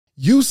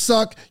You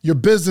suck, your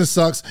business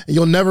sucks, and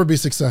you'll never be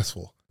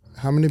successful.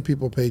 How many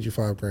people paid you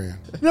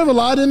 $5,000? You ever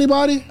lied to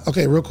anybody?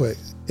 Okay, real quick.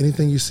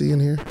 Anything you see in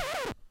here?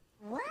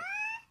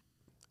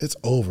 It's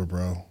over,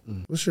 bro.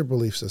 What's your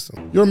belief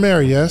system? You're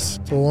married, yes,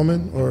 to a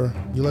woman, or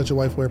you let your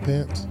wife wear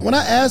pants? When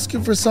I ask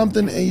you for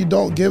something and you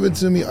don't give it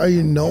to me, are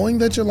you knowing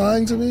that you're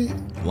lying to me?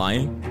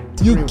 Lying?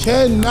 You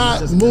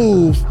cannot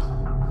move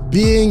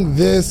being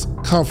this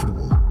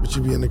comfortable. But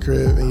you be in the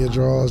crib and your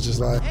drawers just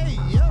like,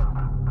 hey, yo.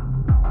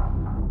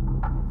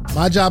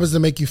 My job is to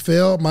make you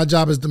fail. My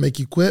job is to make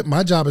you quit.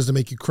 My job is to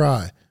make you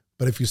cry.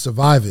 But if you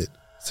survive it,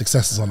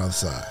 success is on the other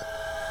side.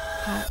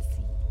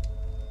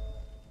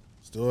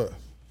 Let's do it.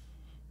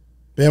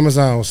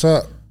 Amazon, what's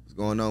up? What's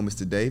going on,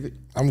 Mr. David?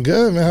 I'm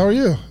good, man. How are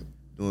you?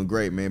 Doing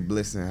great, man.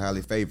 Blessed and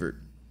highly favored.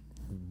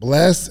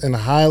 Blessed and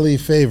highly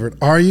favored.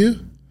 Are you?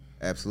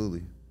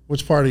 Absolutely.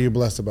 Which part are you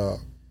blessed about?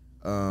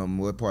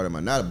 What part am I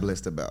not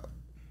blessed about?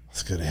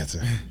 That's a good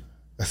answer.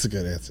 That's a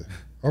good answer.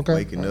 Okay.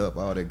 Waking up,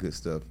 all that good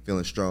stuff.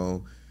 Feeling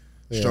strong.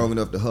 Yeah. Strong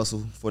enough to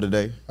hustle for the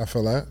day. I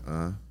feel that.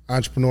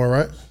 Entrepreneur,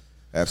 right?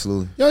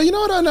 Absolutely. Yo, you know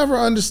what? I never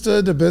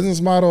understood the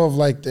business model of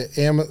like the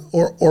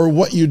or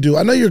what you do.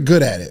 I know you're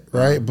good at it,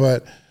 right?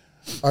 But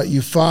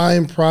you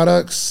find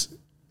products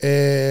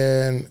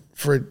and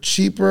for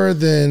cheaper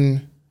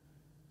than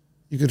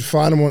you could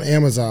find them on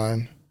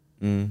Amazon,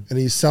 and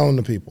you sell them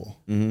to people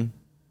in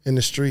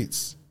the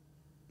streets.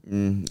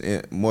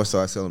 More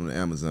so, I sell them to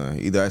Amazon.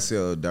 Either I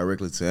sell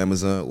directly to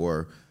Amazon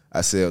or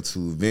I sell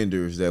to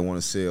vendors that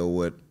want to sell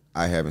what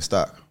I have in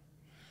stock.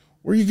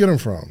 Where you get them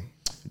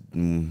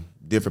from?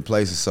 Different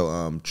places.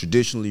 So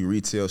traditionally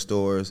retail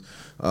stores,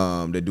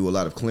 they do a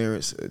lot of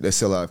clearance. They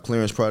sell a lot of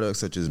clearance products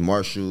such as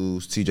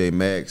Marshalls, TJ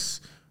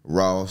Maxx,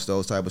 Ross,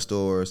 those type of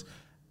stores,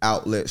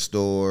 outlet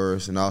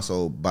stores, and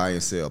also buy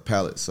and sell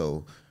pallets.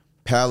 So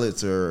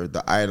pallets are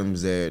the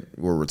items that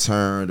were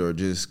returned or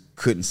just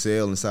couldn't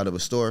sell inside of a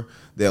store.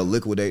 They'll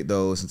liquidate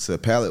those into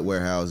pallet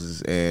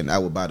warehouses, and I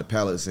would buy the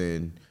pallets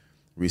and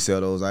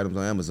resell those items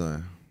on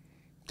Amazon.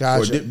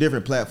 Gotcha. Or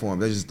different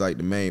platforms. That's just like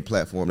the main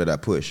platform that I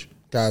push.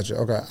 Gotcha.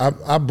 Okay.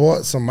 I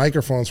bought some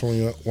microphones from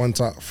you one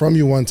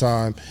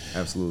time.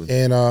 Absolutely.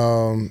 And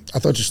I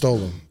thought you stole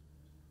them.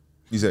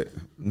 You said,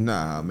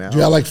 nah, man. You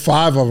had like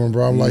 5 of them,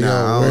 bro. I'm like,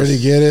 Nah, yo, where did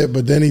he get it?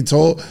 But then he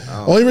told.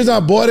 Only reason I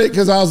bought it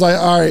because I was like,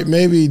 all right,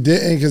 maybe he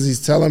didn't because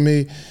he's telling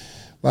me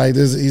like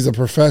this. He's a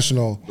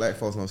professional. Black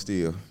folks don't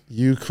steal.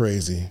 You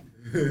crazy.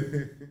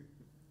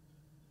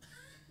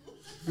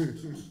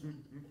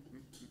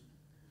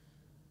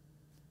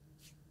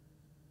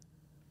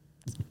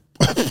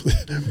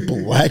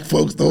 Black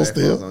folks don't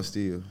steal? Folks don't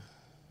steal.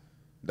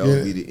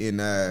 Those be the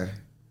NI.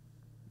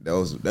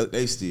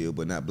 They steal,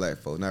 but not black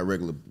folks, not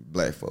regular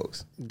black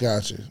folks.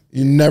 Gotcha.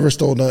 You never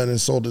stole nothing and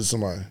sold it to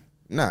somebody?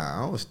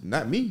 Nah,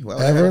 not me. Why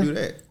would Ever? I do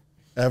that?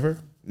 Ever?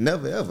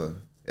 Never, ever.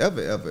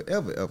 Ever, ever,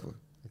 ever, ever.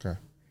 Okay.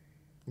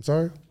 I'm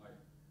sorry?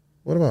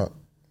 What about?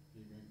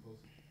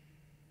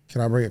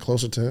 Can I bring it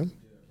closer to him?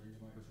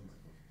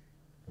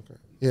 Okay.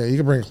 Yeah, you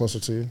can bring it closer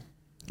to you.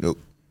 Nope.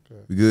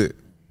 Okay. We good?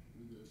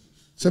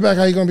 Sit back.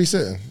 How you gonna be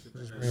sitting?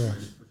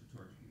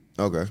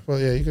 Okay. Well,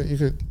 yeah, you could,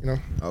 okay.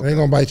 It ain't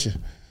gonna bite you.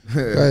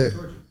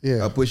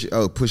 Yeah. I'll push it.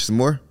 Oh, push some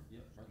more?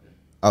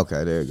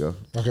 Okay, there you go.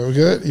 Okay, we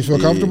good? You feel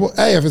comfortable?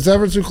 Hey, if it's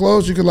ever too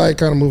close, you could like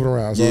kind of move it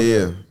around.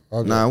 Yeah.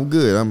 Okay. Nah, I'm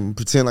good. I'm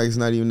pretend like it's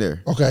not even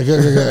there. Okay,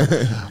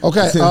 good.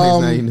 Okay. Pretend like it's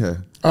not even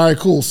there. All right,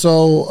 cool.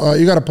 So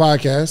you got a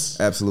podcast.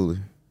 Absolutely.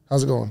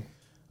 How's it going?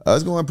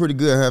 It's going pretty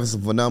good. Having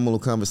some phenomenal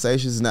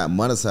conversations. It's not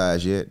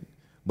monetized yet,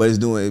 but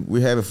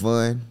we're having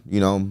fun.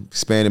 I'm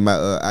expanding my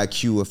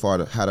IQ as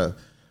far as how to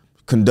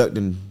conduct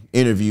an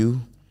interview,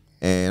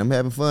 and I'm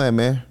having fun,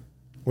 man.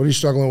 What are you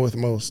struggling with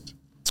most?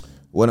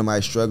 What am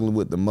I struggling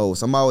with the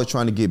most? I'm always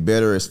trying to get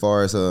better as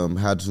far as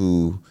how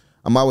to.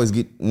 I'm always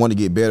want to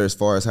get better as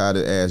far as how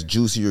to ask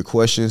juicier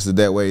questions. So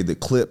that way, the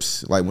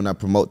clips, like when I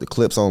promote the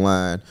clips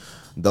online,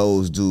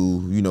 those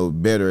do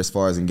better as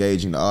far as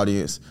engaging the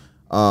audience.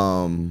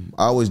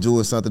 Always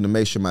doing something to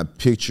make sure my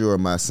picture or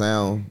my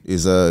sound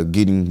is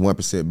getting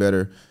 1%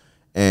 better,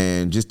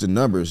 and just the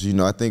numbers.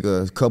 I think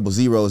a couple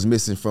zeros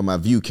missing from my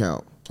view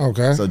count.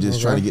 Okay. So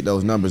just trying to get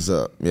those numbers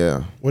up.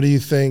 Yeah. What do you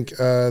think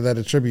that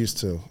attributes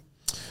to?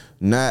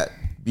 Not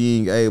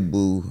being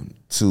able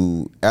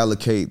to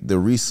allocate the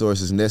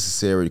resources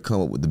necessary to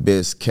come up with the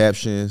best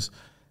captions,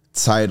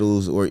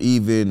 titles, or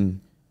even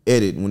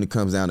edit when it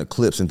comes down to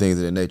clips and things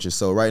of that nature.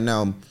 So right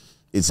now,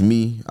 it's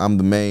me. I'm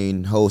the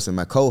main host, and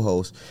my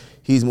co-host,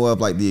 he's more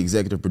of like the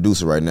executive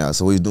producer right now.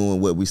 So he's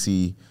doing what we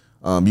see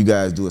you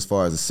guys do as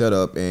far as the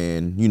setup.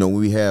 And, when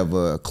we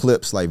have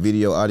clips, like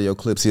video, audio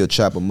clips, he'll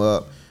chop them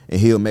up, and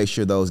he'll make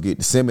sure those get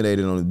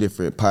disseminated on the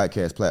different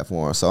podcast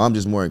platforms. So I'm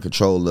just more in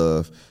control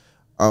of,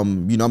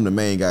 I'm the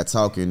main guy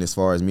talking as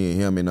far as me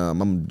and him. And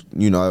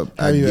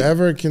have you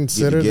ever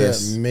considered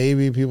that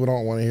maybe people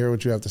don't want to hear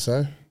what you have to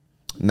say?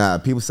 Nah,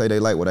 people say they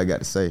like what I got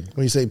to say.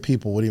 When you say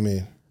people, what do you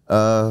mean?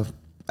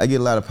 I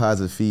get a lot of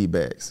positive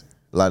feedbacks.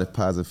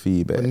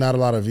 But not a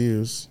lot of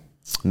views.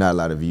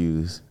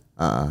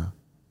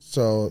 So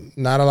So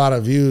not a lot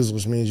of views,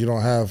 which means you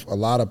don't have a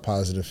lot of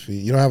positive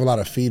feed. You don't have a lot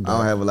of feedback. I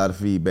don't have a lot of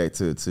feedback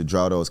to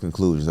draw those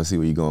conclusions. I see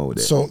where you're going with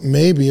that. So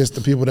maybe it's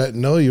the people that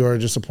know you are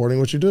just supporting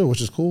what you do, which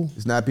is cool.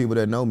 It's not people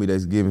that know me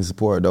that's giving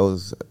support.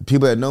 Those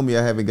people that know me,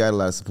 I haven't got a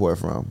lot of support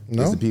from.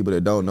 No? It's the people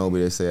that don't know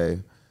me that say, hey,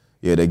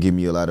 yeah, they give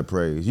me a lot of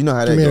praise. You know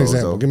how Give that me an goes.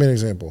 example. Give me an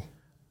example.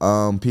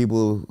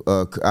 People,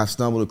 I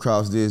stumbled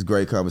across this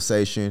great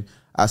conversation.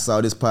 I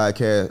saw this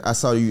podcast. I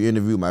saw you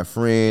interview my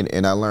friend,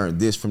 and I learned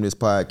this from this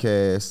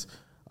podcast.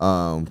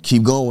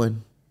 Keep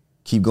going,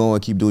 keep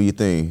doing your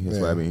thing. That's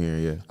what I've been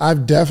hearing. Yeah,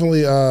 I've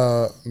definitely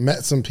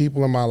met some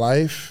people in my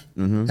life,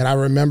 and I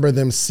remember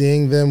them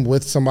seeing them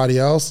with somebody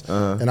else,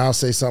 and I'll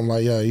say something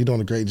like, "Yeah, you're doing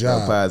a great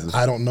job." Positive.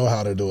 I don't know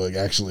how to do it.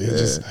 Actually, it's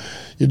just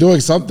you're doing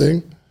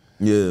something.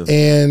 Yeah,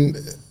 And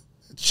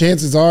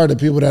chances are the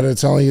people that are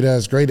telling you that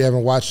it's great, they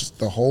haven't watched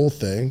the whole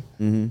thing.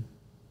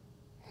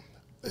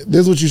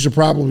 This is what you should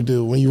probably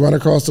do when you run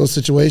across those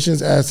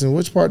situations. Ask them,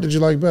 which part did you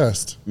like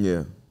best?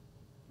 yeah.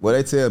 Well,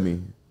 they tell me.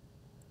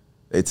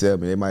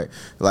 They might,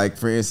 like,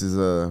 for instance,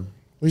 When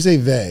you say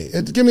they,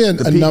 give me a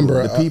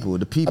number.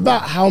 The people.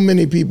 About how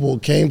many people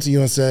came to you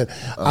and said,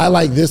 I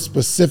like this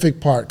specific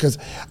part? Because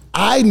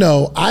I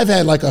know I've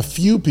had like a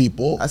few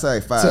people. I say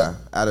like 5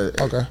 out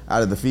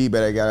of the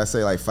feedback I got. I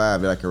say like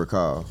 5 that I can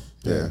recall.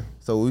 Yeah.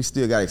 So we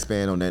still got to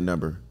expand on that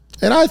number.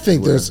 And I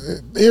think here's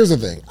the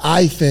thing.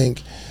 I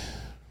think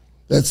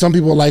that some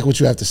people like what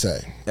you have to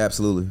say.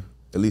 Absolutely.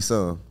 At least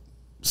some.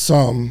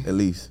 Some. At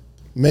least.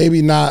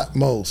 Maybe not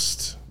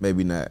most.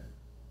 Maybe not.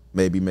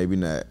 Maybe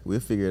not. We'll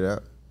figure it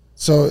out.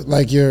 So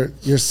like you're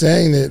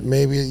saying that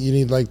maybe you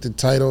need like the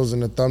titles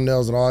and the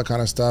thumbnails and all that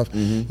kind of stuff.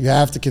 You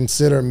have to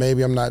consider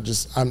maybe I'm not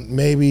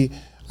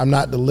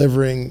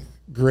delivering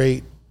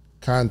great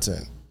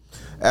content.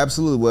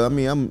 Absolutely. Well, I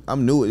mean,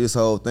 I'm new at this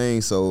whole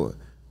thing, so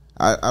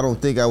I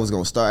don't think I was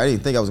gonna start. I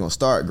didn't think I was gonna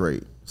start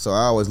great. So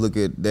I always look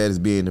at that as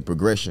being the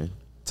progression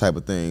type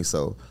of thing.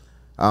 So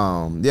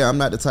I'm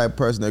not the type of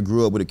person that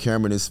grew up with a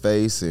camera in his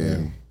face,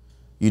 and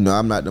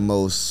I'm not the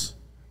most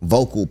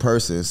vocal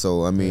person.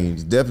 So I mean,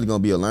 it's definitely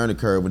gonna be a learning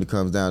curve when it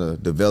comes down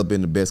to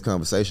developing the best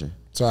conversation.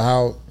 So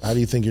how do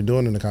you think you're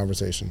doing in the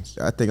conversations?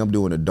 I think I'm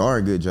doing a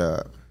darn good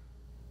job.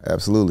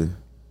 Absolutely.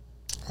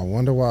 I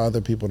wonder why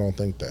other people don't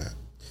think that.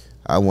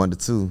 I wonder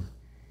too.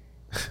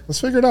 Let's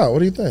figure it out. What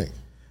do you think?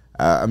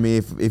 I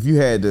mean, if you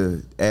had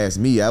to ask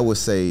me, I would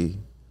say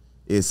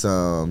it's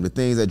the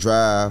things that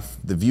drive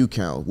the view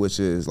count, which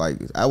is like,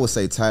 I would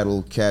say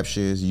title,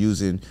 captions,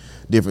 using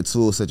different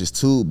tools such as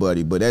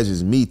TubeBuddy, but that's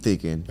just me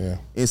thinking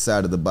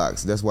inside of the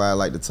box. That's why I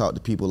like to talk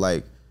to people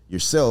like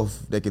yourself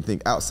that can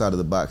think outside of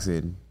the box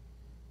and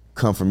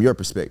come from your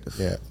perspective.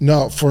 Yeah,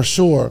 no, for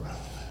sure.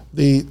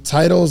 The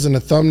titles and the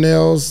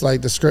thumbnails,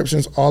 like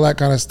descriptions, all that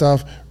kind of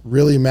stuff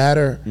really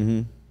matter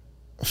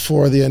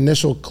for the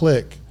initial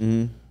click.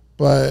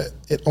 But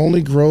it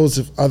only grows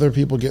if other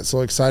people get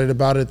so excited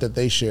about it that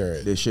they share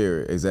it. They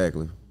share it,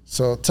 exactly.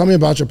 So tell me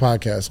about your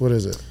podcast. What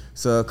is it?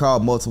 It's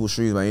called Multiple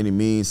Streams by Any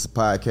Means. It's a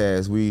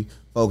podcast. We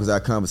focus our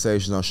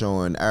conversations on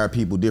showing our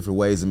people different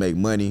ways to make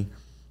money,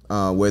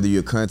 whether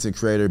you're a content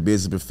creator,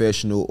 business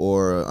professional,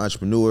 or an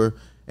entrepreneur.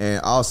 And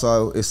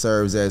also it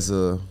serves as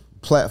a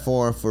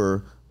platform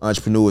for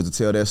entrepreneurs to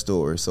tell their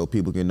story so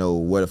people can know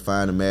where to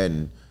find them at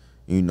and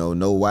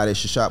know why they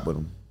should shop with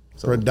them.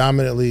 So,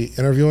 predominantly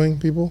interviewing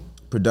people?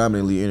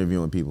 Predominantly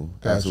interviewing people.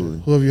 Gotcha. Absolutely.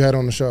 Who have you had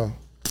on the show?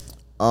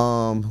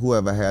 Who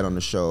have I had on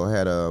the show? I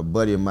had a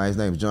buddy of mine, his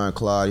name's John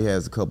Claude. He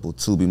has a couple of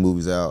Tubi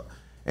movies out.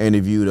 I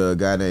interviewed a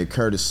guy named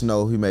Curtis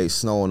Snow. He made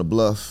Snow on the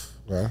Bluff.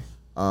 Okay.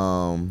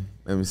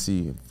 Let me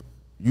see.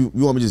 You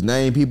want me to just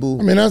name people?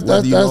 I mean, that's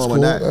cool.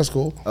 That's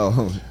cool.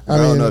 Oh, I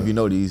don't know if you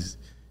know these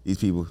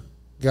people.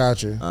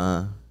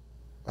 Gotcha.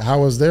 How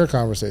was their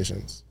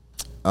conversations?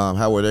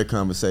 How were their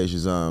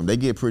conversations? They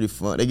get pretty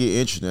fun. They get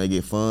interesting. They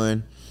get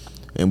fun,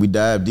 and we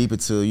dive deep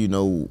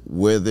into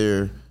where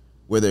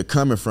they're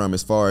coming from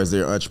as far as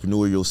their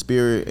entrepreneurial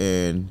spirit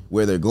and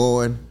where they're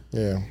going.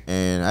 Yeah.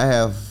 And I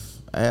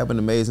have an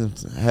amazing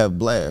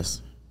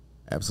blast.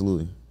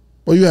 Absolutely.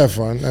 Well, you have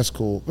fun. That's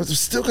cool. But you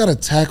still got to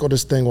tackle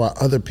this thing while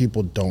other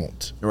people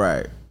don't.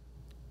 Right.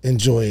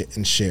 Enjoy it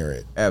and share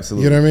it.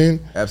 Absolutely. You know what I mean?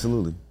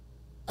 Absolutely.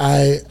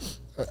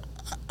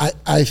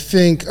 I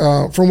think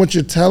from what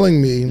you're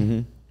telling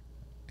me,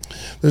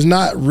 there's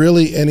not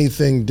really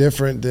anything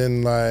different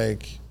than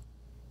like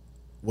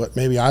what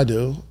maybe I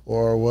do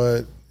or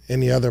what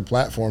any other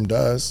platform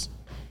does.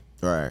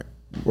 Right.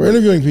 We're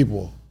interviewing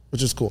people,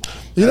 which is cool.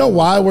 Do you know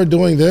why we're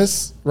doing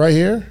this right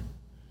here?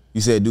 You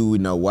said, do we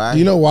know why? Do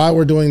you know why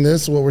we're doing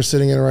this, what we're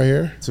sitting in right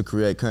here? To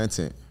create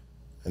content.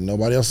 And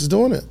nobody else is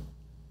doing it.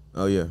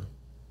 Oh, yeah.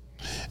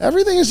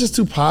 Everything is just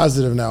too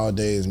positive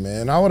nowadays,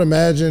 man. I would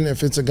imagine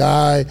if it's a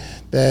guy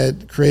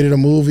that created a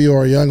movie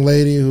or a young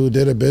lady who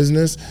did a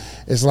business,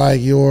 it's like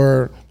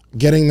you're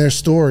getting their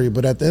story.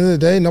 But at the end of the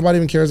day, nobody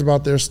even cares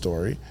about their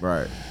story.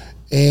 Right.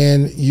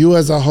 And you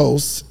as a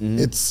host,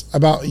 it's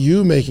about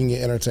you making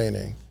it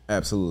entertaining.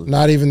 Absolutely.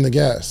 Not even the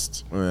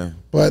guest. Yeah.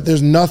 But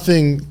there's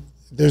nothing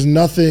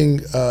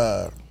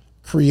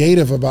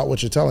creative about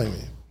what you're telling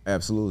me.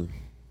 Absolutely.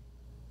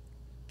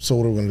 So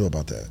what are we gonna do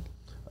about that?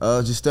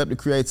 Just step the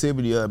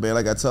creativity up, man.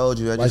 Like I told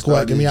you, I Like just what?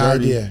 started Give me this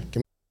an journey. idea.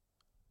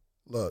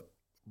 Look,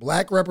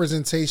 black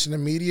representation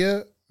in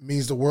media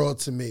means the world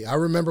to me. I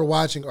remember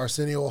watching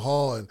Arsenio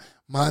Hall and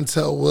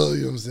Montel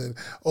Williams and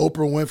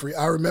Oprah Winfrey.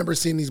 I remember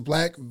seeing these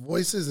black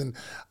voices, and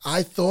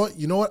I thought,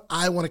 you know what?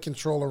 I want to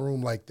control a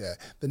room like that.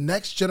 The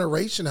next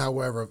generation,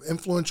 however, of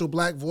influential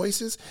black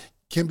voices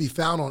can be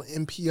found on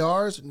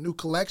NPR's new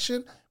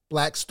collection,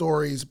 Black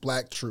Stories,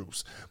 Black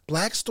Truths.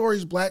 Black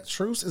Stories, Black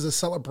Truths is a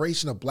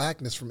celebration of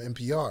blackness from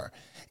NPR.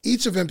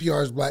 Each of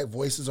NPR's black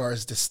voices are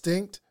as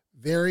distinct,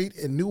 varied,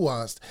 and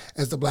nuanced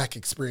as the black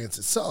experience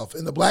itself.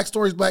 In the Black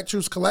Stories, Black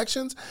Truths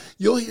collections,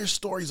 you'll hear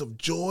stories of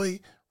joy,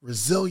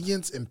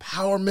 resilience,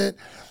 empowerment,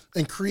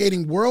 and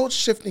creating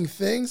world-shifting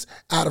things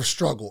out of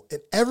struggle.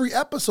 And every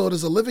episode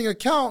is a living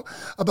account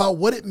about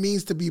what it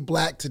means to be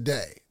black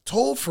today,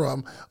 told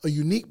from a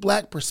unique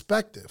black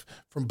perspective.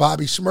 From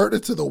Bobby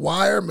Shmurda to The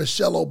Wire,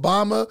 Michelle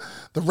Obama,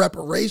 the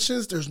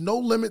reparations, there's no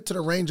limit to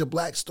the range of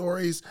black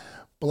stories,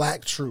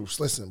 black truths.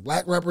 Listen,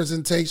 black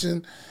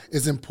representation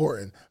is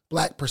important.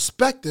 Black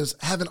perspectives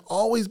haven't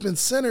always been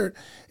centered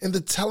in the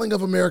telling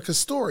of America's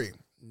story.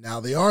 Now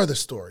they are the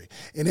story.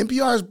 In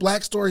NPR's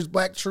Black Stories,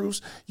 Black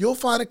Truths, you'll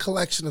find a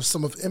collection of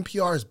some of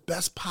NPR's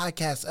best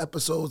podcast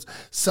episodes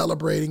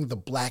celebrating the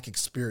black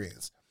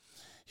experience.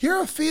 Here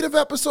are a feed of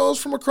episodes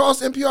from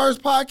across NPR's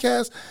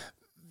podcast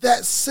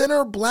that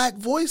center black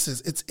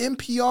voices. It's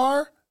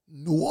NPR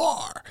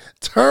Noir.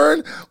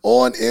 Turn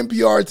on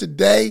NPR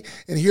today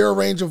and hear a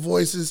range of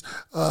voices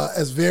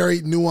as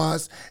varied,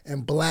 nuanced,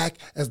 and black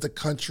as the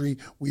country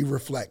we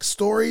reflect.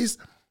 Stories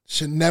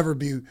should never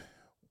be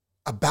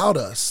about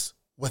us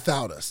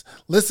without us.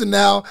 Listen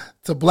now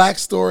to Black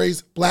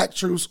Stories, Black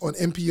Truths on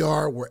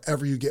NPR,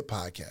 wherever you get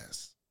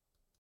podcasts.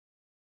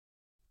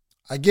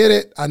 I get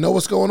it. I know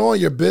what's going on.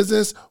 Your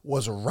business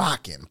was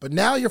rocking, but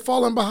now you're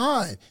falling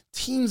behind.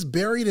 Teams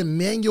buried in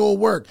manual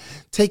work,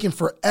 taking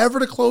forever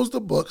to close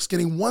the books.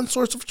 Getting one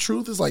source of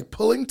truth is like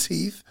pulling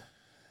teeth.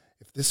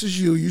 If this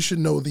is you, you should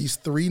know these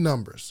three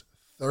numbers: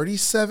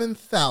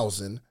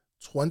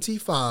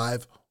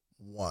 37,025,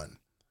 1.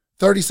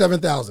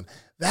 37,000.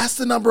 That's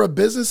the number of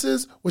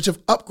businesses which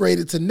have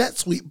upgraded to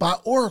NetSuite by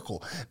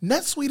Oracle.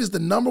 NetSuite is the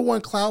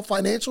 #1 cloud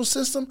financial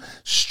system,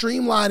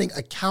 streamlining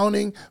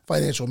accounting,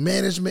 financial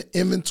management,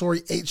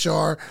 inventory,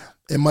 HR,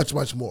 and much,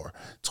 much more.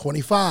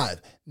 25.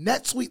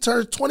 NetSuite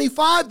turns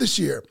 25 this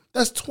year.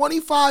 That's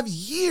 25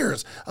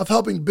 years of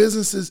helping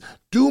businesses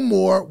do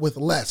more with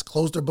less,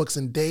 close their books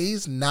in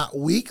days, not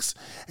weeks,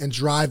 and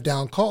drive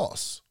down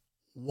costs.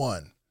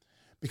 1.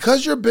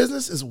 Because your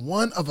business is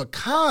one of a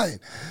kind.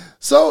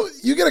 So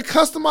you get a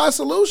customized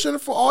solution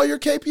for all your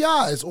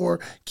KPIs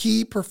or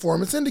key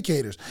performance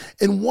indicators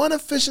in one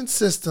efficient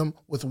system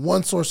with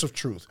one source of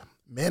truth.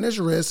 Manage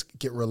risk,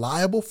 get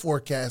reliable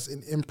forecasts,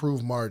 and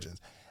improve margins.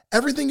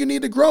 Everything you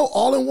need to grow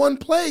all in one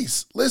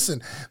place.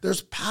 Listen,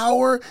 there's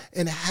power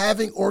in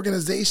having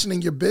organization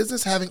in your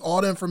business, having all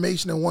the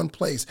information in one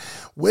place.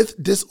 With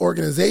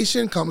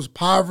disorganization comes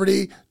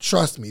poverty.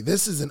 Trust me,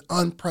 this is an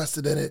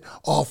unprecedented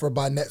offer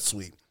by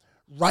NetSuite.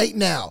 Right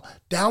now,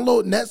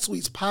 download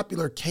NetSuite's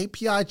popular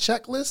KPI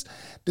checklist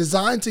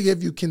designed to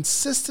give you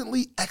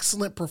consistently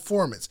excellent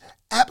performance,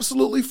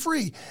 absolutely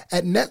free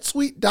at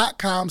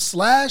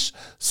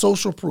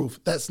netsuite.com/socialproof.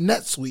 That's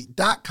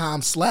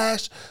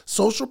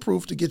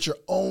netsuite.com/socialproof to get your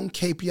own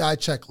KPI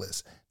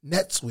checklist.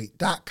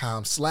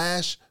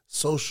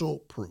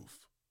 netsuite.com/socialproof.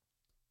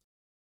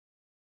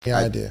 Give me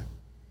an idea.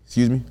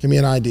 Excuse me? Give me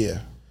an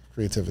idea.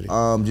 Creativity.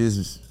 I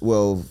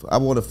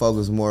want to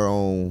focus more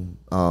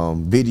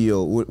on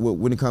video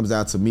when it comes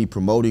down to me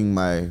promoting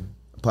my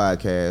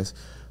podcast,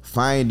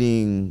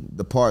 finding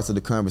the parts of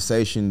the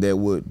conversation that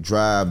would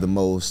drive the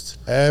most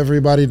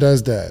Everybody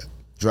does that.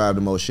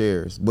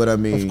 shares. But I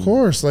mean, Of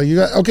course, like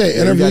interview,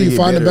 gotta you get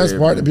find the better best at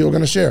part that it. people are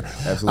going to share.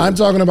 Absolutely. I'm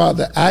talking about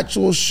the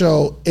actual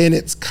show in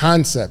its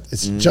concept.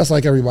 It's just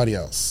like everybody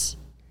else.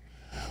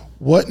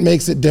 What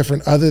makes it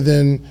different other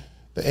than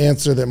the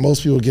answer that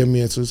most people give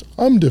me is,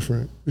 I'm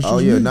different. It's oh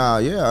just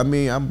yeah,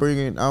 me. I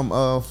mean, I'm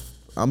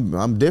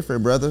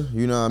different, brother.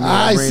 You know what I mean?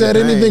 I bring said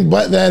the pain. anything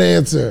but that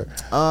answer.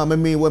 I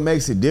mean, what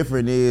makes it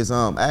different is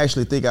I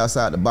actually think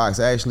outside the box.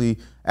 I actually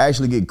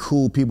get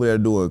cool people that are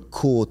doing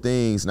cool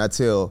things, and I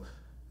tell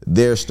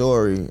their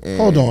story. And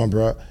Hold on,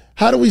 bro.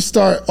 How do we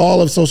start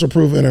all of Social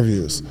Proof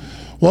interviews?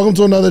 Welcome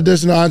to another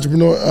edition of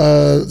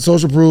Entrepreneur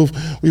Social Proof.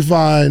 We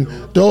find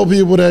dope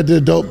people that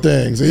did dope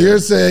things. And you're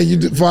saying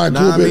you find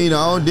cool I people. mean, the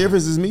only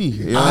difference is me.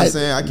 You know what I'm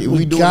saying?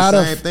 We doing gotta-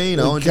 the same thing.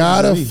 The only We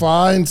gotta difference is me.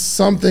 find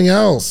something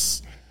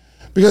else.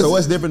 Because So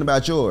what's different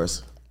about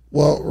yours?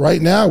 well,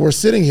 right now we're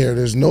sitting here.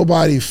 There's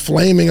nobody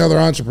flaming other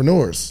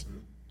entrepreneurs.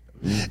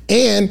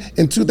 And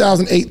in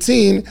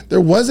 2018,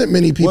 there wasn't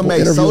many people What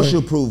makes interviewing.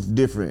 Social Proof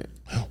different?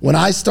 When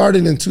I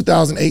started in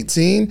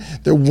 2018,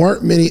 there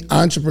weren't many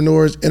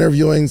entrepreneurs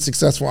interviewing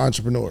successful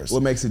entrepreneurs.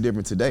 What makes it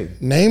different today?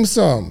 Name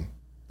some.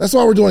 That's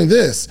why we're doing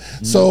this.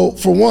 So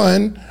for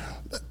one,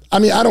 I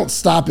mean, I don't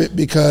stop it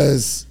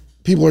because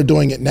people are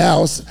doing it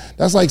now.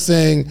 That's like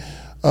saying,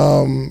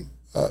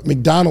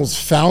 McDonald's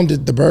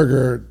founded the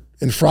burger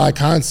and fry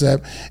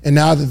concept, and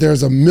now that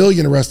there's 1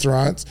 million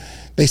restaurants,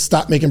 they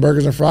stopped making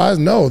burgers and fries?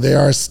 No, they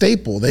are a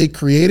staple. They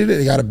created it.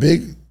 They got a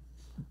big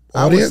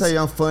audience. I would say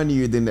I'm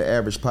funnier than the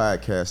average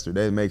podcaster.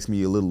 That makes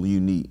me a little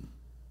unique.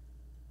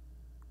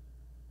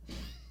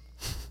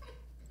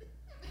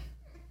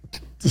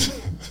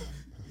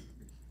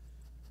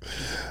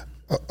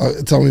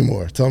 Tell me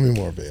more. Tell me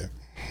more, man.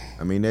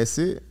 I mean, that's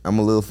it. I'm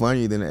a little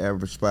funnier than the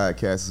average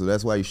podcaster, so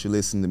that's why you should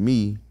listen to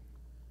me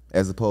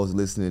as opposed to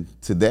listening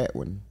to that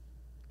one.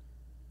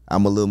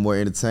 I'm a little more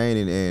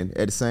entertaining, and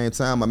at the same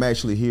time, I'm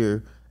actually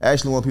here. I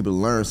actually want people to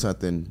learn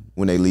something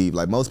when they leave.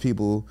 Like most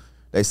people,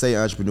 they say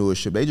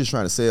entrepreneurship, they just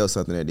trying to sell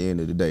something at the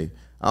end of the day.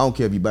 I don't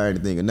care if you buy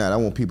anything or not. I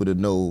want people to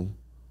know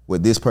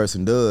what this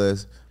person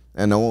does,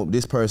 and I want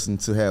this person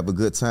to have a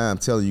good time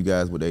telling you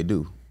guys what they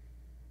do.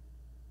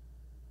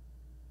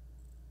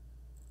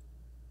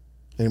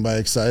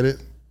 Anybody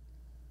excited?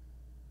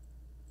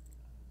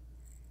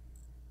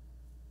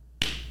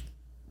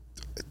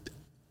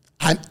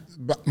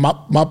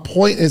 My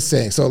point is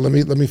saying, so let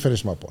me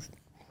finish my point.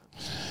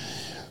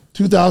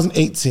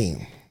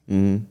 2018.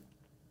 Mm-hmm.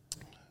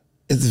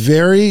 It's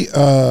very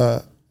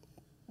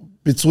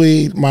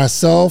between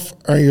myself,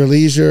 Earn Your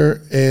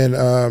Leisure,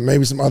 and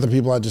maybe some other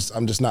people I'm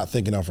just not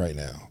thinking of right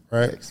now.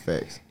 Right?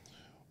 Facts.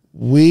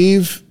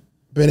 We've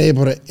been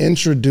able to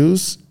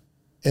introduce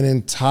an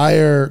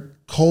entire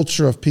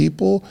culture of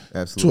people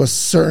to a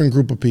certain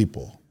group of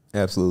people.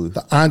 Absolutely.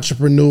 The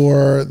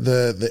entrepreneur,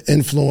 the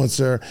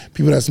influencer,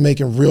 people that's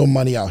making real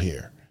money out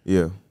here.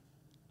 Yeah.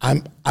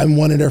 I'm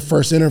one of their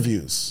first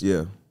interviews.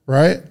 Yeah.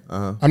 Right?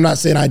 Uh-huh. I'm not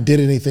saying I did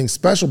anything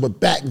special, but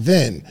back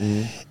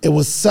then, it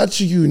was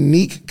such a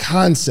unique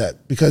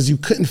concept because you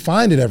couldn't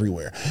find it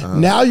everywhere. Uh-huh.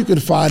 Now you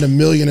could find 1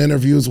 million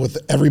interviews with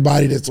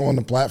everybody that's on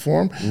the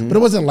platform, but it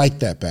wasn't like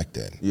that back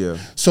then. Yeah.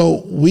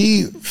 So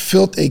we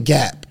filled a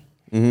gap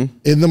in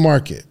the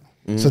market.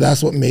 So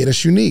that's what made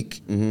us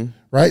unique,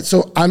 right?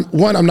 So I'm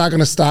not going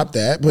to stop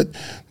that, but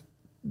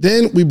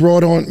then we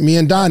brought on me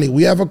and Donnie.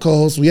 We have a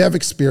co-host, we have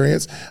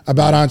experience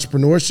about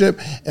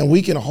entrepreneurship, and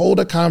we can hold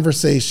a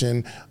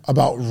conversation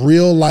about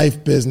real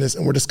life business,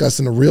 and we're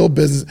discussing the real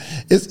business.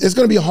 It's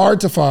going to be hard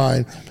to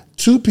find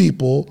two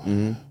people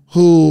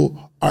who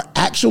are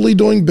actually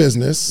doing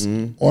business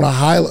on a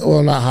high,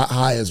 well, not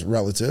high is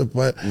relative,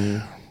 but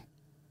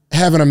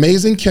have an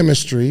amazing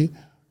chemistry.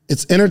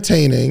 It's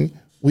entertaining.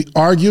 We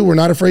argue, we're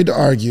not afraid to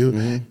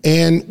argue,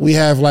 and we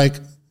have like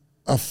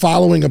a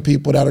following of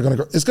people that are going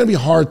to go. It's going to be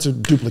hard to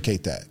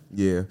duplicate that.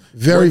 Yeah.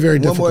 Very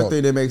difficult. One more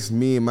thing that makes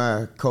me and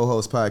my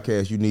co-host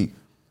podcast unique,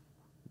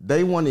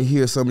 they want to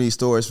hear some of these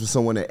stories from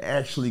someone that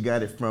actually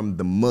got it from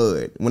the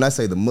mud. When I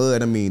say the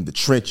mud, I mean the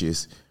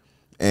trenches.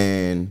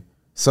 And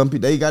some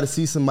people, they got to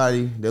see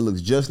somebody that looks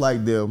just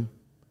like them,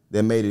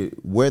 that made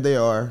it where they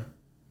are,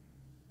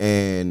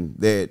 and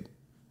that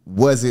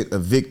wasn't a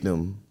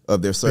victim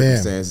of their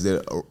circumstances,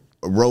 that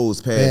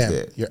rose past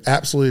that. You're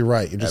absolutely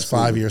right. You're just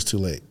 5 years too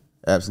late.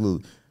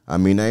 Absolutely. I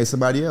mean, there ain't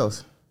somebody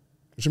else.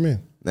 What you mean?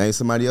 There ain't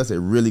somebody else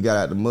that really got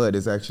out the mud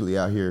that's actually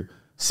out here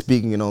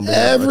speaking and on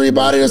behalf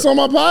everybody that's on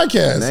my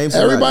podcast.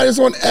 Everybody that's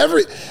on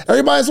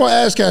everybody's on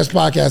Ash Cash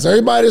podcast.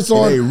 Everybody that's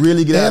on. They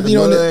really get out the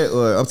mud,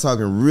 or I'm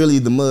talking really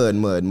the mud.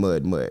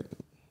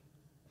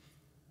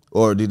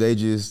 Or did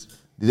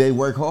they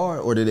work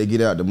hard, or did they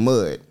get out the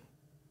mud?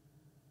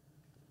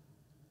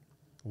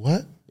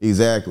 What?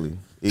 Exactly.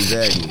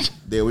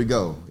 There we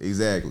go.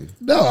 Exactly.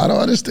 No, I don't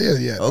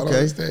understand yet. Okay. I don't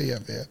understand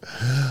yet, man.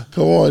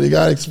 Come on, you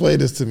gotta explain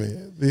this to me.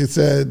 He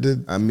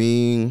said, I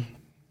mean,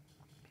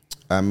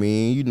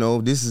 you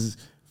know, this is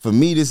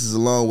a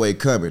long way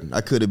coming. I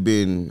could have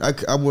been.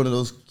 I'm one of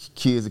those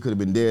kids that could have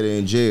been dead or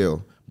in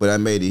jail, but I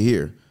made it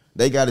here.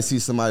 They got to see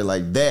somebody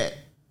like that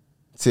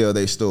tell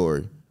their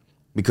story,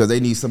 because they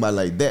need somebody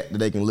like that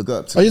they can look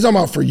up to. Oh, you're talking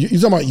about for you?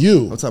 You're talking about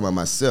you? I'm talking about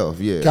myself.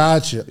 Yeah.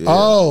 Gotcha. Yeah.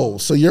 Oh,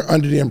 so you're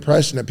under the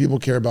impression that people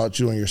care about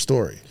you and your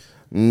story?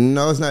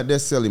 No, it's not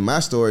necessarily my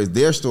story. It's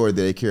their story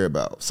that they care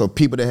about. So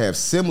people that have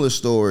similar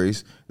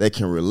stories that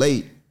can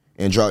relate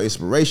and draw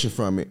inspiration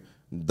from it,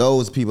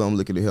 those people I'm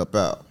looking to help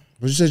out.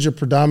 But you said you're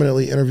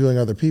predominantly interviewing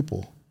other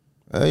people.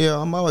 Yeah,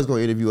 I'm always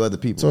going to interview other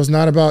people. So it's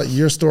not about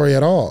your story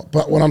at all.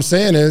 But what I'm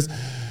saying is,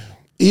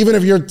 even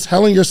if you're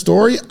telling your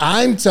story,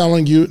 I'm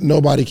telling you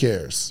nobody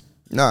cares.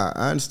 Nah,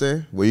 I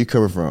understand where you're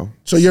coming from.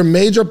 So your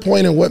major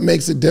point and what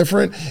makes it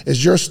different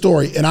is your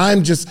story. And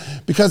I'm just,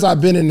 because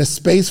I've been in this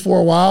space for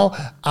a while,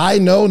 I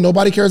know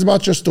nobody cares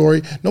about your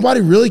story.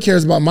 Nobody really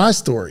cares about my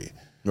story.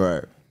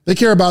 Right. They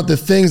care about the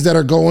things that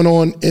are going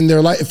on in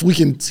their life. If we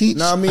can teach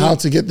how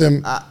to get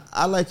them.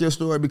 I like your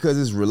story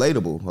because it's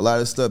relatable. A lot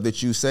of stuff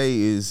that you say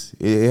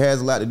it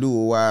has a lot to do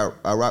with why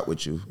I rock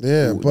with you.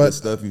 Yeah,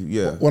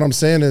 but what I'm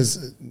saying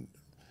is,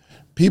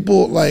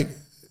 people like,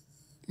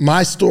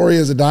 my story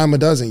is a dime a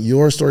dozen.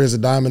 Your story is a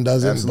dime a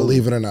dozen, Absolutely.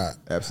 Believe it or not.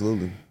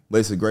 Absolutely. But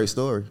it's a great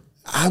story.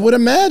 I would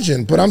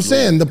imagine. But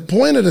Absolutely. I'm saying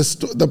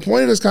the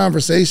point of this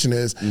conversation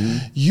is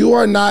you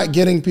are not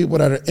getting people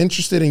that are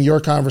interested in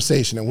your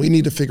conversation, and we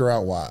need to figure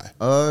out why.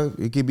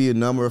 It could be a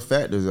number of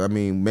factors. I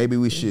mean, maybe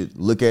we should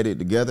look at it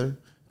together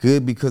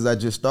Could because I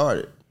just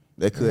started.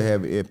 That could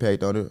have an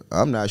impact on it.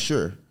 I'm not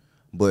sure.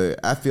 But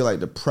I feel like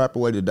the proper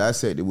way to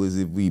dissect it was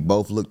if we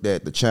both looked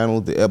at the channel,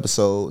 the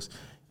episodes,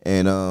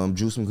 and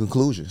drew some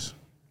conclusions.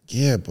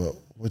 Yeah, but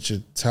what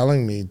you're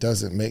telling me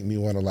doesn't make me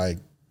want to like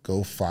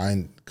go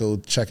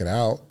check it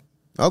out.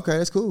 Okay,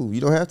 that's cool.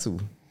 You don't have to.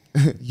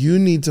 You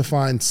need to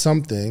find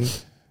something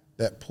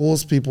that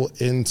pulls people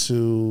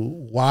into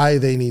why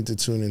they need to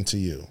tune into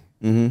you.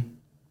 Mm-hmm.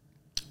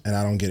 And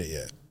I don't get it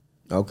yet.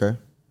 Okay.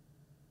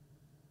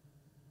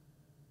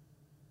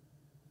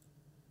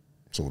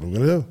 So what are we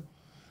gonna do?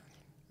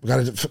 We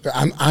gotta.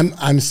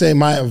 I'm saying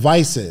my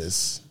advice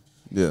is,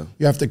 yeah,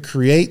 you have to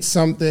create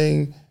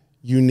something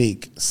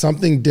unique,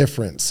 something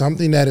different,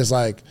 something that is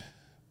like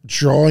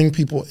drawing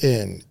people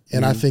in.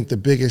 And I think the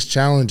biggest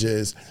challenge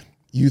is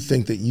you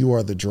think that you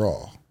are the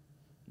draw.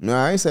 No,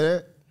 I ain't say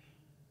that.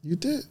 You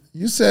did.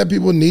 You said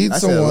people need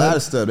someone. I said a lot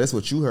of stuff. That's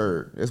what you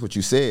heard. That's what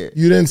you said.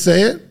 You didn't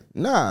say it?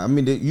 Nah, I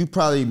mean, you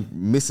probably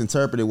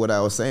misinterpreted what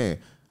I was saying.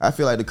 I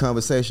feel like the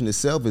conversation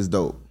itself is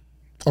dope.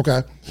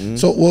 Okay.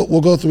 So we'll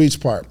go through each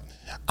part.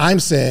 I'm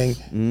saying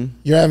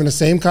you're having the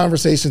same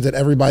conversations that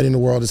everybody in the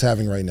world is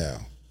having right now.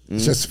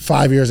 It's just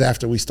 5 years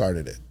after we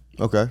started it.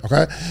 Okay.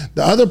 Okay.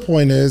 The other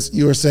point is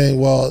you were saying,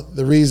 well,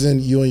 the reason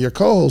you and your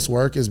co-host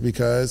work is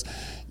because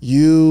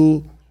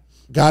you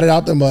got it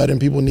out the mud and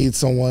people need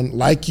someone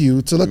like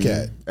you to look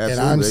at. Absolutely, and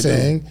I'm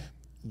saying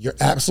you're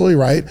absolutely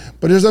right,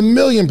 but there's a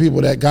million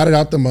people that got it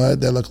out the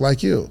mud that look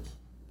like you.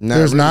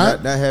 There's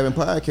not having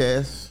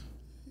podcasts.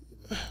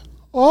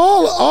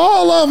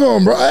 All of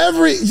them, bro.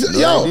 They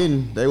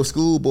didn't. They were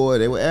schoolboy.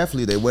 They were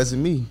athlete. They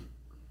wasn't me.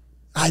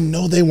 I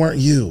know they weren't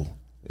you,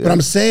 but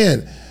I'm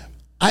saying,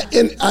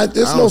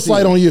 there's no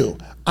slight on you.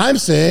 I'm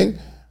saying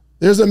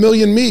there's a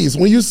million me's.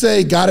 When you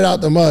say got it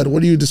out the mud,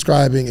 what are you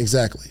describing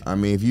exactly? I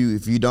mean, if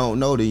you don't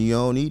know, then you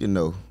don't need to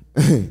know.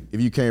 If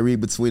you can't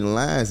read between the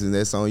lines, then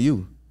that's on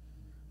you.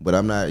 But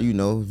I'm not,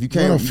 if you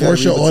can't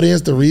force your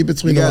audience to read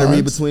between the lines. You got to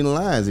read between the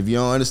lines. If you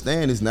don't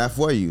understand, it's not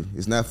for you.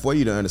 It's not for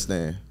you to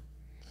understand.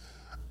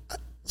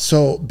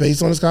 So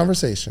based on this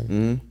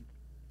conversation,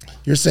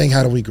 you're saying,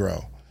 how do we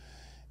grow?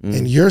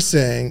 And you're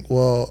saying,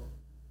 well,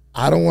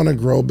 I don't want to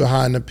grow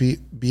beyond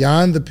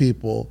the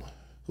people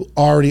who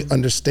already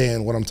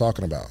understand what I'm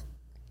talking about.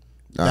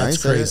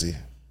 That's crazy.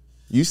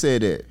 You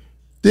said that.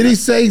 Did he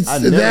say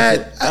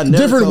that? I never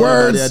different told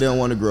words. Nobody I didn't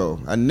want to grow.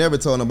 I never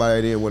told nobody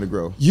I didn't want to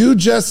grow. You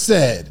just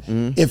said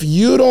if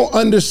you don't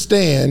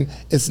understand,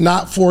 it's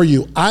not for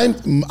you. I'm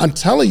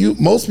telling you,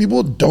 most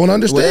people don't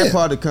understand. Well, that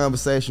part of the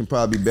conversation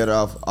probably be better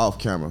off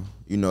camera.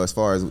 As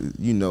far as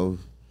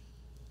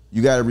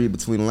you got to read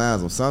between the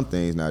lines on some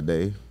things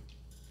nowadays.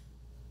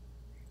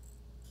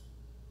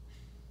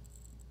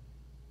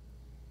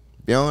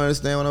 If you don't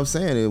understand what I'm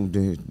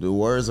saying, the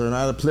words are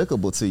not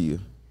applicable to you.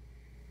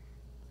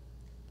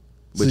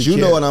 But you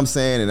know what I'm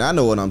saying, and I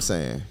know what I'm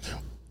saying.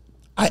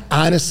 I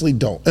honestly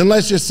don't.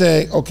 Unless you're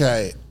saying,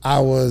 okay,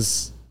 I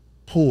was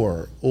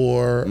poor,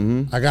 or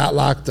I got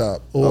locked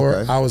up,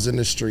 or I was in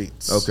the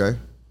streets. Okay.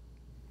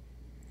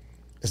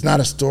 It's not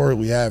a story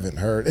we haven't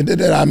heard. And did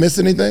I miss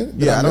anything?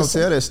 I don't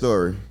tell that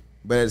story.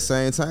 But at the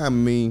same time, I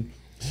mean...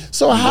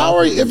 So how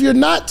are you, if you're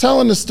not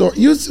telling the story,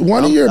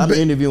 I'm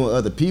interviewing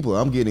other people.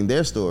 I'm getting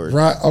their story.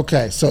 Right,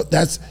 okay. So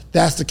that's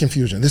the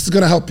confusion. This is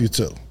going to help you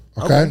too,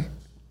 okay?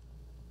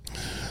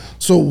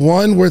 So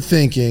one, we're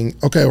thinking,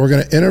 okay, we're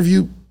going to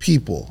interview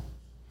people.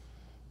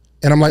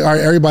 And I'm like, all right,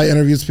 everybody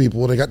interviews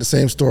people. They got the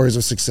same stories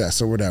of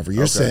success or whatever.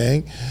 You're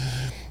saying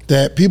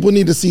that people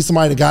need to see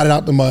somebody that got it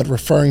out the mud,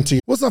 referring to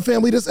you. What's up,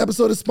 family? This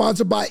episode is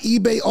sponsored by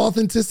eBay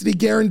Authenticity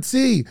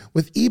Guarantee.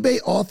 With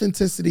eBay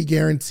Authenticity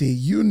Guarantee,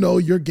 you know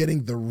you're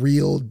getting the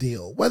real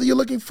deal. Whether you're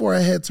looking for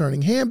a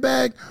head-turning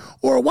handbag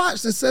or a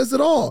watch that says it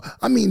all.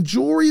 I mean,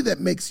 jewelry that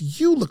makes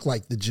you look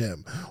like the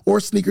gym, or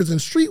sneakers and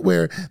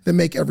streetwear that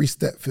make every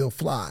step feel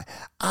fly.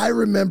 I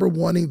remember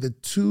wanting the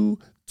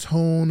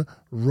two-tone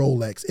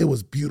Rolex. It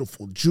was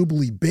beautiful.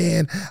 Jubilee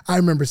band. I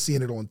remember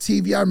seeing it on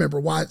TV. I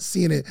remember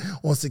seeing it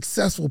on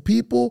successful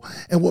people.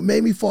 And what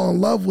made me fall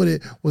in love with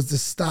it was the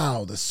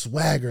style, the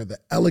swagger, the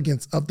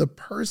elegance of the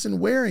person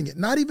wearing it.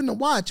 Not even the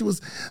watch. It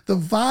was the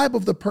vibe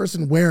of the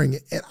person wearing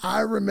it. And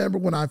I remember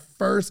when I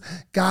first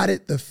got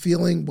it, the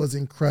feeling was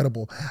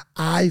incredible.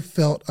 I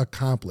felt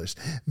accomplished.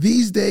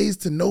 These days,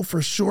 to know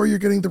for sure you're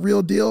getting the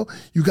real deal,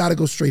 you got to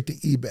go straight to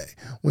eBay.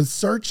 When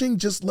searching,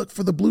 just look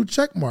for the blue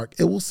check mark.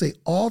 It will say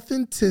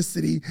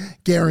authenticity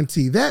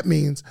guarantee. That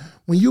means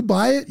when you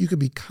buy it, you can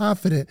be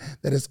confident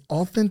that it's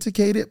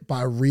authenticated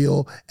by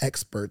real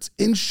experts.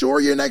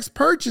 Ensure your next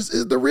purchase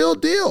is the real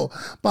deal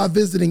by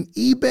visiting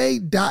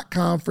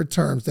ebay.com for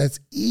terms. That's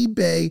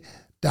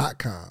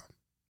ebay.com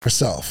for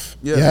self.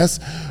 Yeah, yes?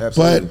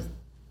 Absolutely. But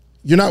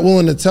you're not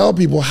willing to tell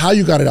people how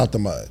you got it out the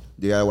mud.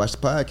 You got to watch the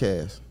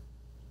podcast.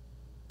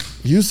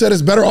 You said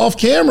it's better off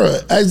camera,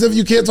 as if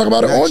you can't talk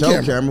about it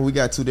on camera. We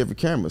got two different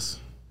cameras.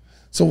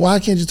 So why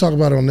can't you talk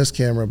about it on this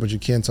camera, but you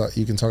can talk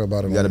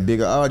about it on You got a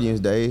bigger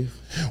audience, Dave.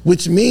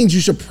 Which means you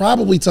should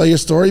probably tell your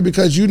story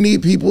because you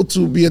need people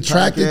to be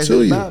attracted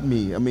to you. About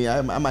me. I mean,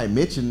 I might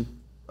mention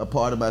a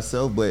part of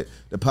myself, but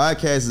the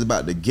podcast is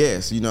about the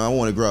guests. You know, I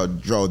want to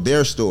draw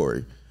their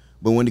story.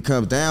 But when it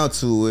comes down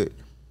to it,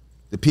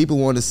 the people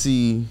want to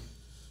see.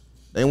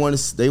 They want to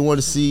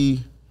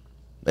see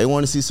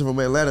some from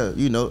Atlanta.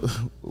 You know,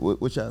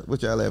 what y'all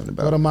laughing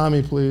about? Go to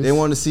mommy, please. They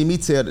want to see me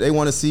They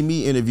want to see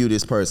me interview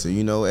this person.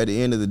 You know, at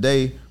the end of the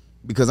day,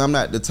 because I'm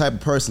not the type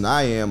of person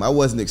I am. I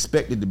wasn't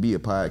expected to be a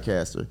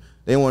podcaster.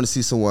 They want to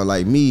see someone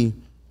like me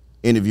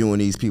interviewing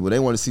these people. They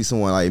want to see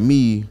someone like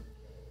me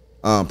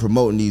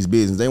promoting these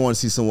businesses. They want to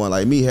see someone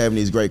like me having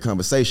these great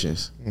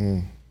conversations.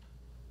 When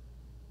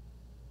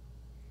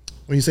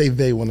you say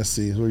they want to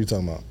see, who are you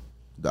talking about?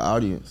 The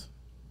audience.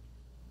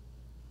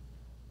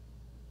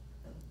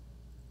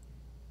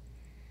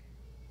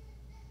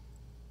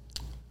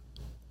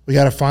 We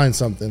got to find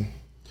something.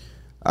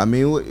 All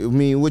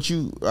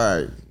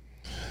right.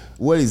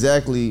 What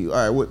exactly? All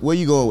right, where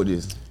you going with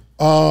this?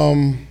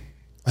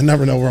 I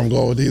never know where I'm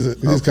going with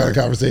these kind of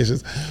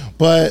conversations,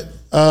 but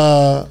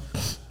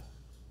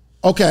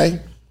okay.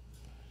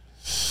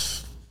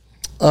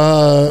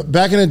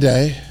 Back in the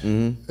day,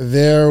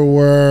 there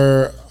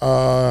were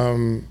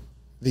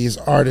these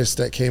artists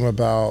that came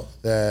about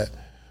that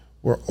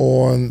were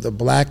on the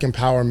Black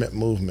empowerment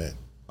movement.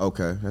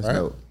 Okay, that's right?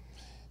 dope.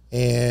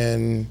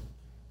 And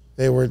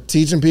they were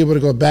teaching people to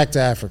go back to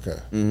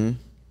Africa.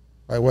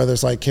 Like whether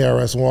it's like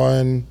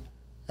KRS-One,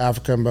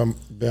 Africa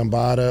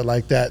Bambaataa,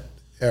 like that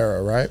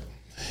era, right?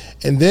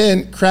 And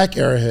then crack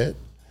era hit.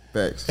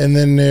 Facts. And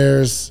then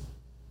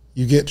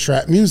you get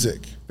trap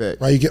music. Facts.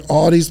 Right? You get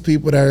all these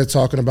people that are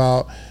talking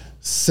about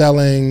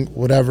selling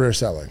whatever they're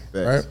selling. Facts.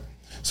 Right?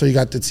 So you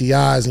got the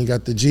T.I.s and you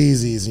got the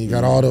Jeezys and you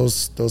got all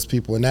those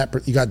people in that,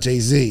 you got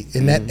Jay-Z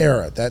in that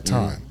era, that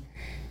time.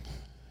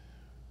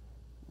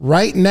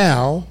 Right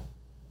now,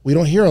 we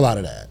don't hear a lot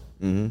of that.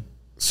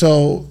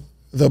 So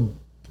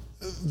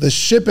the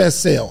ship has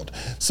sailed.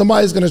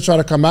 Somebody's gonna try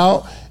to come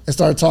out and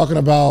start talking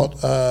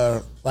about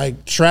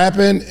like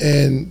trapping,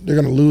 and they're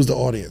gonna lose the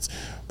audience.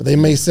 But they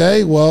may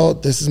say, well,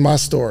 this is my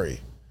story.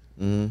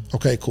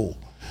 Okay, cool.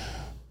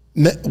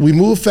 We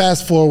move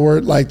fast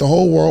forward, like the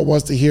whole world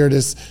wants to hear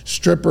this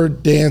stripper,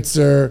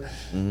 dancer,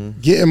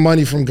 getting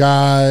money from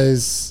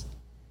guys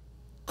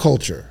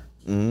culture,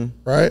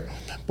 right?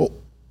 But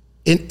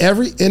in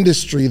every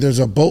industry, there's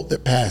a boat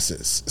that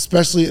passes,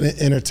 especially in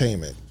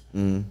entertainment.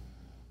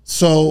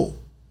 So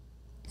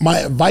my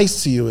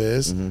advice to you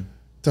is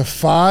to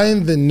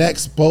find the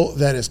next boat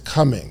that is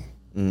coming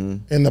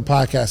in the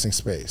podcasting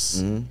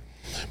space.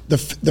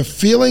 The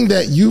feeling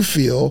that you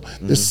feel,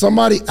 there's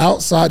somebody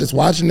outside that's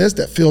watching this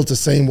that feels the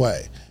same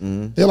way.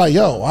 They're like,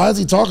 yo, why is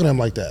he talking to him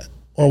like that?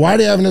 Or why are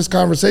they having this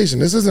conversation?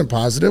 This isn't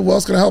positive. Well,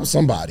 it's gonna help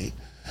somebody.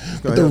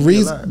 But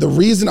the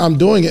reason I'm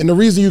doing it, and the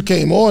reason you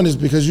came on is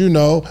because you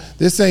know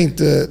this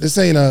ain't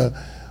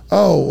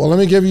oh, well, let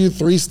me give you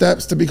 3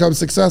 steps to become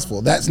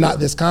successful. That's not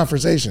this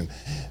conversation.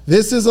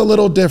 This is a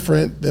little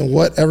different than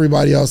what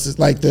everybody else is.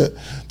 Like the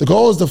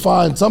goal is to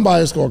find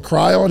somebody that's gonna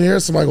cry on here,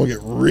 somebody gonna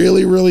get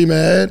really, really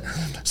mad.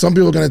 Some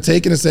people are gonna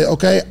take it and say,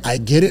 okay, I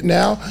get it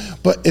now.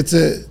 But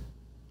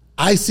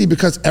I see,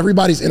 because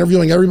everybody's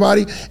interviewing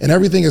everybody and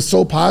everything is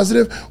so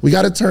positive, we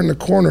gotta turn the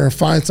corner and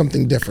find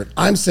something different.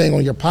 I'm saying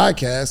on your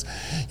podcast,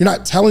 you're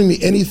not telling me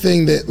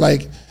anything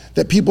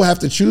that people have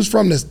to choose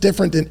from that's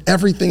different than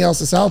everything else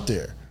that's out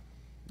there.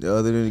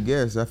 Other than the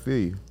guests, I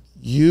feel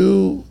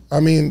you.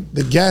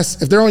 The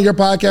guests, if they're on your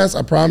podcast,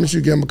 I promise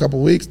you, give them a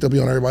couple weeks, they'll be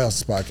on everybody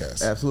else's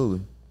podcast. Absolutely.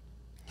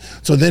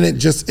 So then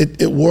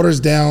it waters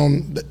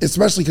down,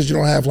 especially because you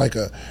don't have like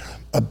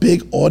a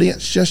big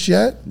audience just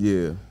yet.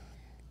 Yeah.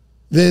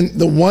 Then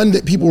the one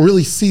that people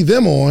really see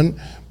them on,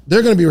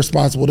 they're gonna be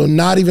responsible. They'll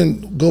not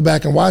even go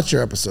back and watch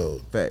your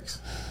episode. Facts.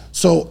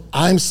 So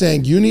I'm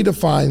saying you need to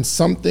find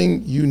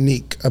something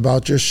unique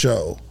about your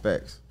show.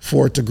 Facts.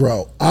 For it to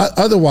grow.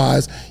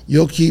 Otherwise,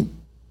 you'll keep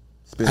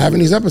having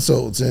these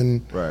episodes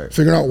and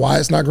figuring out why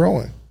it's not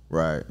growing.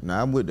 Right.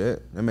 Now I'm with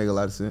that. That makes a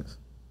lot of sense.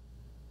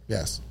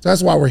 Yes. So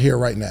that's why we're here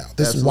right now.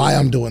 This is why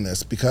I'm doing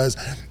this, because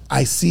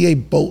I see a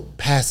boat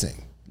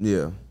passing.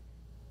 Yeah.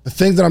 The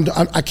things that I'm doing,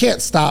 I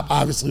can't stop.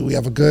 Obviously,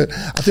 I think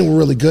we're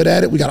really good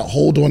at it. We got a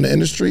hold on the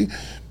industry.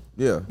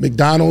 Yeah.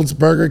 McDonald's,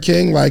 Burger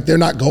King, like they're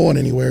not going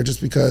anywhere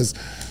just because,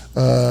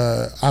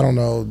 I don't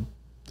know,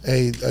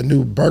 a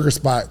new burger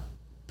spot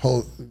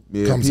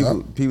comes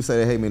up. People say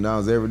they hate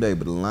McDonald's every day,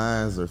 but the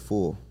lines are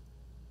full.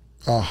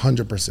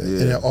 100%,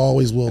 and it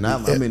always will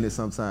and be. I'm in it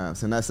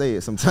sometimes, and I say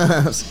it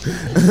sometimes.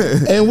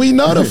 And we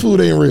know the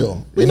food ain't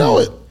real. We know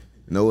it.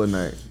 No, it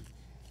ain't.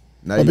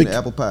 Not even the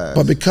apple pies.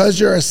 But because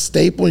you're a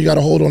staple, you got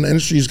to hold on to the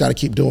industry, you just got to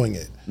keep doing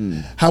it.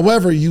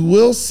 However, you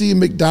will see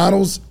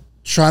McDonald's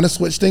trying to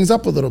switch things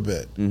up a little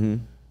bit.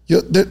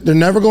 They're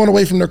never going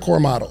away from their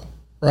core model,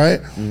 right?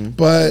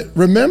 But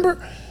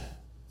remember,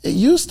 it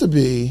used to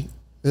be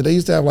that they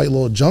used to have like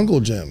little jungle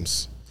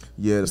gyms.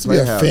 Yeah, the used to be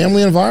a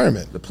family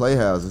environment. The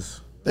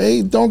playhouses.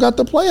 They don't got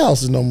the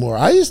playhouses no more.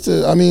 I was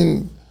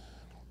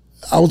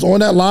on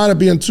that line of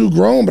being too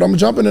grown, but I'm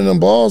jumping in them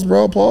balls,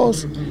 bro.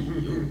 Pause.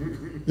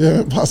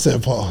 Yeah, I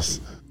said pause.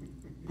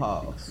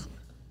 Pause.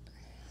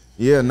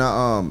 Yeah,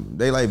 no,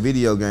 they like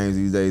video games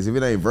these days. If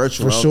it ain't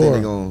virtual, For I don't think sure.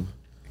 they gonna.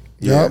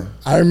 Yep. Yeah.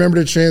 I remember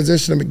the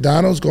transition to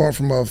McDonald's going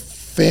from a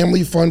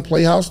family fun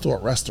playhouse to a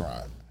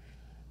restaurant.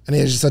 And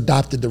they just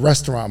adopted the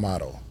restaurant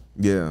model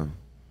Yeah.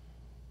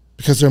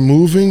 because they're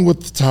moving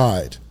with the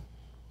tide.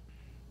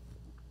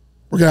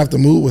 We're going to have to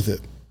move with it.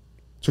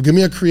 So give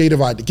me a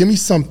creative idea. Give me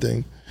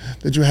something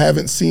that you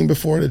haven't seen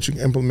before that you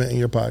can implement in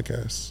your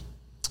podcast.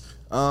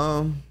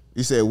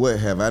 You said what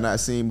have I not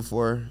seen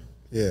before?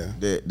 Yeah.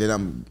 That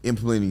I'm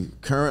implementing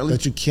currently.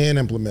 That you can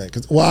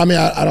implement. Well, I mean,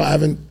 I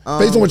haven't,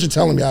 based on what you're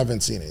telling me, I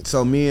haven't seen it.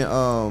 So me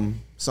and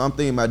so I'm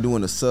thinking about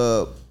doing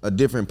a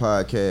different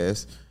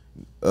podcast,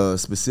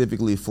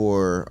 specifically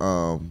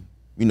for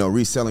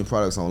reselling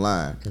products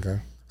online. Okay.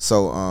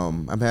 So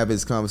I'm having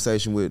this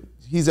conversation with.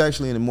 He's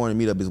actually in the morning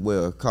meetup as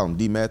well. Call him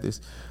D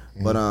Mathis,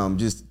 but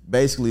just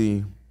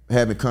basically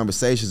having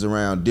conversations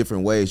around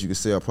different ways you can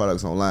sell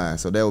products online.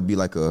 So that would be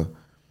like a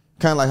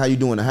kind of like how you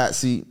do in a hot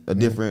seat, a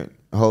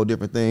whole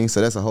different thing.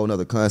 So that's a whole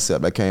nother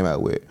concept I came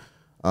out with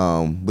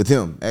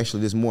him.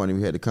 Actually, this morning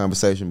we had the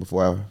conversation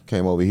before I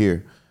came over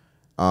here.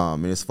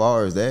 And as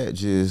far as that,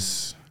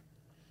 just,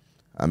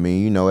 I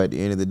mean, at the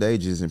end of the day,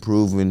 just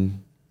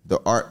improving the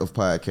art of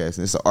podcasting.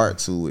 It's an art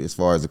to it as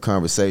far as the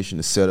conversation,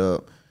 the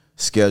setup,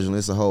 scheduling.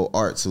 It's a whole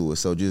art to it.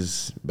 So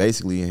just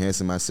basically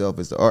enhancing myself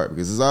as the art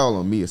because it's all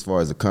on me as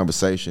far as the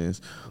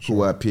conversations,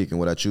 who I pick and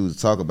what I choose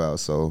to talk about.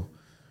 So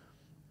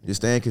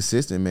just staying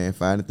consistent, man.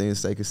 Finding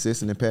things to stay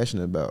consistent and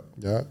passionate about.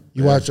 Yeah.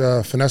 You watch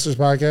Finesser's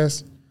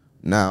podcast?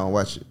 Nah, I don't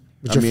watch it.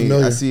 But you're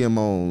familiar. I see him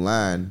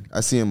online.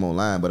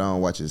 But I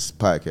don't watch his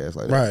podcast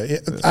like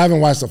that. Right. I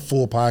haven't watched a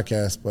full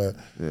podcast, but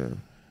Yeah.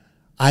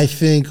 I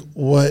think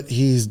what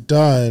he's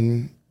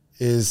done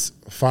is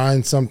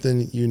find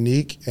something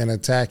unique and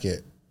attack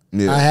it.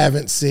 Yeah. I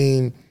haven't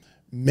seen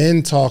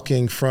men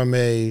talking from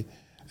a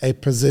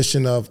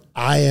position of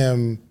I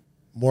am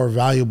more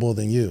valuable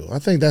than you. I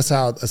think that's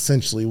how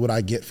essentially what I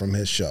get from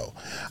his show.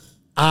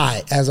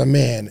 I, as a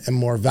man, am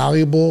more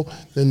valuable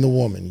than the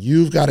woman.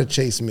 You've got to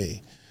chase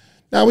me.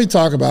 Now, we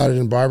talk about it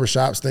in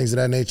barbershops, things of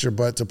that nature,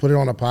 but to put it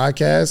on a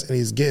podcast and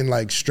he's getting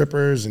like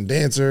strippers and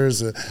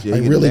dancers,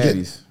 like really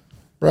getting,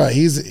 bro,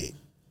 he's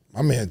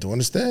my man doing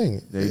his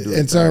thing.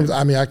 In terms,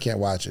 I mean, I can't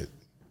watch it.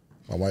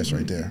 My wife's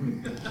right there.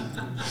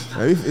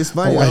 It's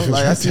funny. My wife is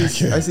Like, right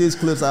there. I see his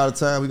clips all the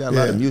time. We got a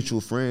lot of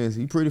mutual friends.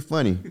 He's pretty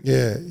funny.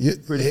 Yeah,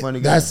 Pretty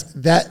funny guy.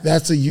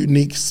 That's a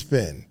unique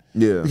spin.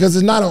 Yeah. Because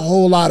there's not a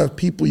whole lot of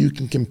people you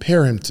can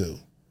compare him to.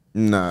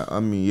 Nah, I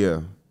mean,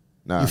 yeah.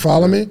 Nah. You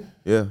follow me?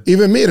 Yeah.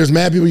 Even me, there's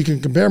mad people you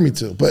can compare me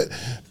to. But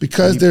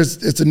because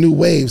it's a new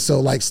wave, so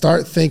like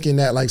start thinking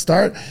that,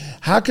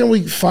 how can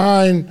we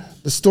find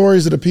the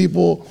stories of the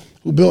people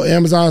who built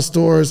Amazon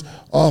stores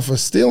off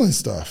of stealing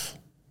stuff?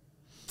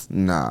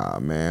 Nah,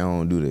 man, I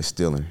don't do that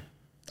stealing.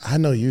 I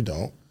know you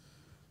don't.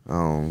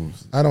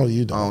 I know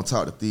you don't. I don't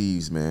talk to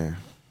thieves, man.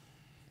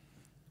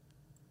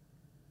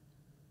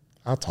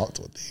 I'll talk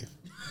to a thief.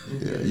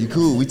 Yeah, you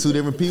cool. We two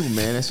different people,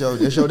 man. That's your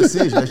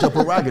decision. That's your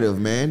prerogative,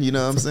 man. You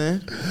know what I'm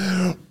saying?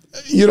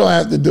 You don't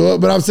have to do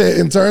it, but I'm saying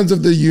in terms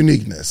of the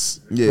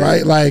uniqueness,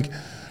 right? Like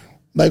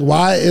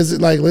why is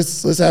it like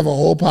let's have a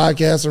whole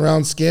podcast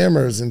around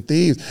scammers and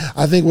thieves?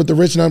 I think with the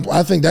rich and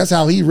I think that's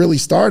how he really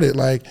started.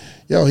 Like,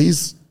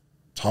 he's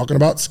talking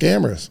about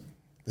scammers.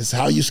 This is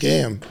how you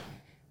scam,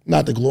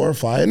 not to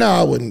glorify it. No,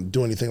 I wouldn't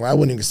do anything. I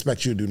wouldn't even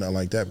expect you to do nothing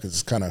like that because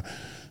it's kind of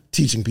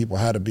teaching people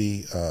how to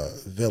be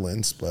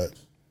villains. But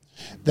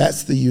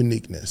that's the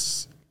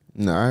uniqueness.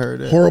 No, I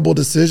heard that. Horrible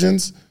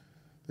decisions.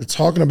 They're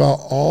talking about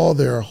all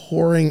their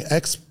whoring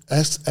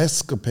escapades.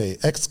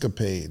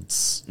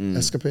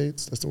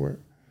 Escapades, that's the word.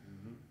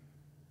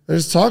 They're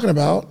just talking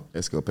about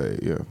Escapade,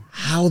 yeah.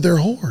 how they're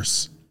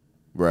whores.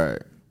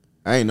 Right.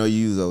 I ain't know you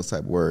use those type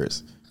of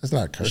words. That's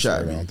not a curse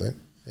word, I don't think.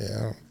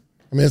 Yeah,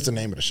 I mean, it's the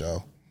name of the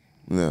show.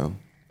 No.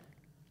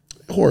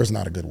 Whore is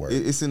not a good word.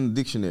 It's in the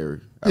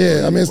dictionary.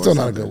 Yeah, I mean, it's still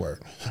not a good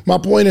word. My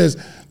point is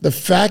the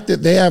fact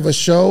that they have a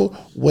show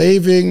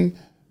waving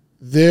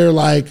their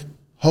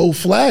whole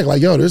flag,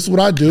 this is what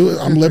I do.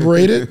 I'm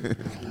liberated.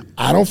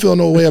 I don't feel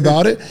no way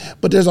about it.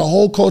 But there's a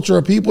whole culture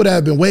of people that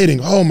have been waiting.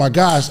 Oh my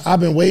gosh, I've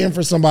been waiting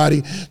for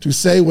somebody to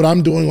say what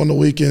I'm doing on the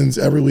weekends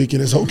every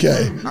weekend is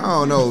okay.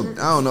 I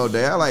don't know,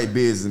 Dad. I like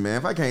business, man.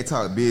 If I can't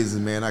talk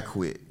business, man, I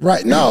quit.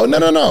 Right? No.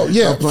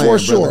 Yeah, playing, for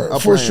sure. brother.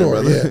 For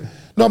sure. Brother. Yeah.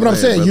 No, but I'm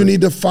saying brother. you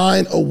need to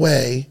find a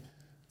way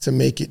to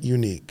make it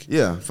unique.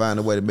 Yeah, find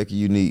a way to make it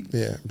unique.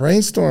 Yeah,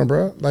 brainstorm,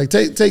 bro.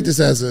 Take this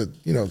as a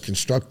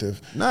constructive.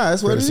 Nah,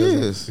 that's what it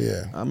criticism. is.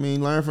 Yeah. I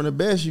mean, learn from the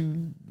best,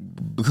 you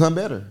become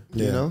better.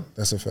 Yeah, You know?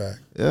 that's a fact.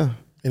 Yeah.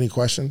 Any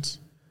questions?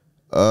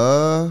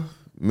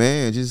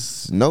 Man,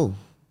 just no.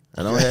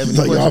 I don't have any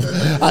Like,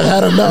 questions. I've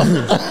had enough.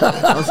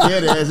 I'm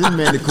scared to ask this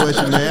man the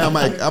question, man.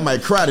 I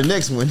might cry the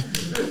next one.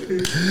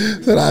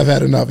 Said I've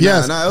had enough.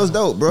 Yes. Nah, it was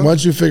dope, bro.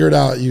 Once you figure it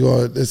out,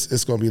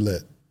 it's gonna be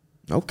lit.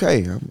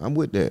 Okay, I'm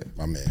with that.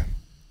 My man.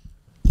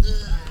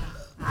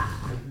 All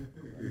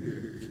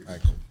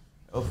right, cool.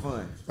 Oh,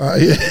 fun.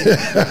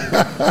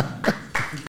 Yeah.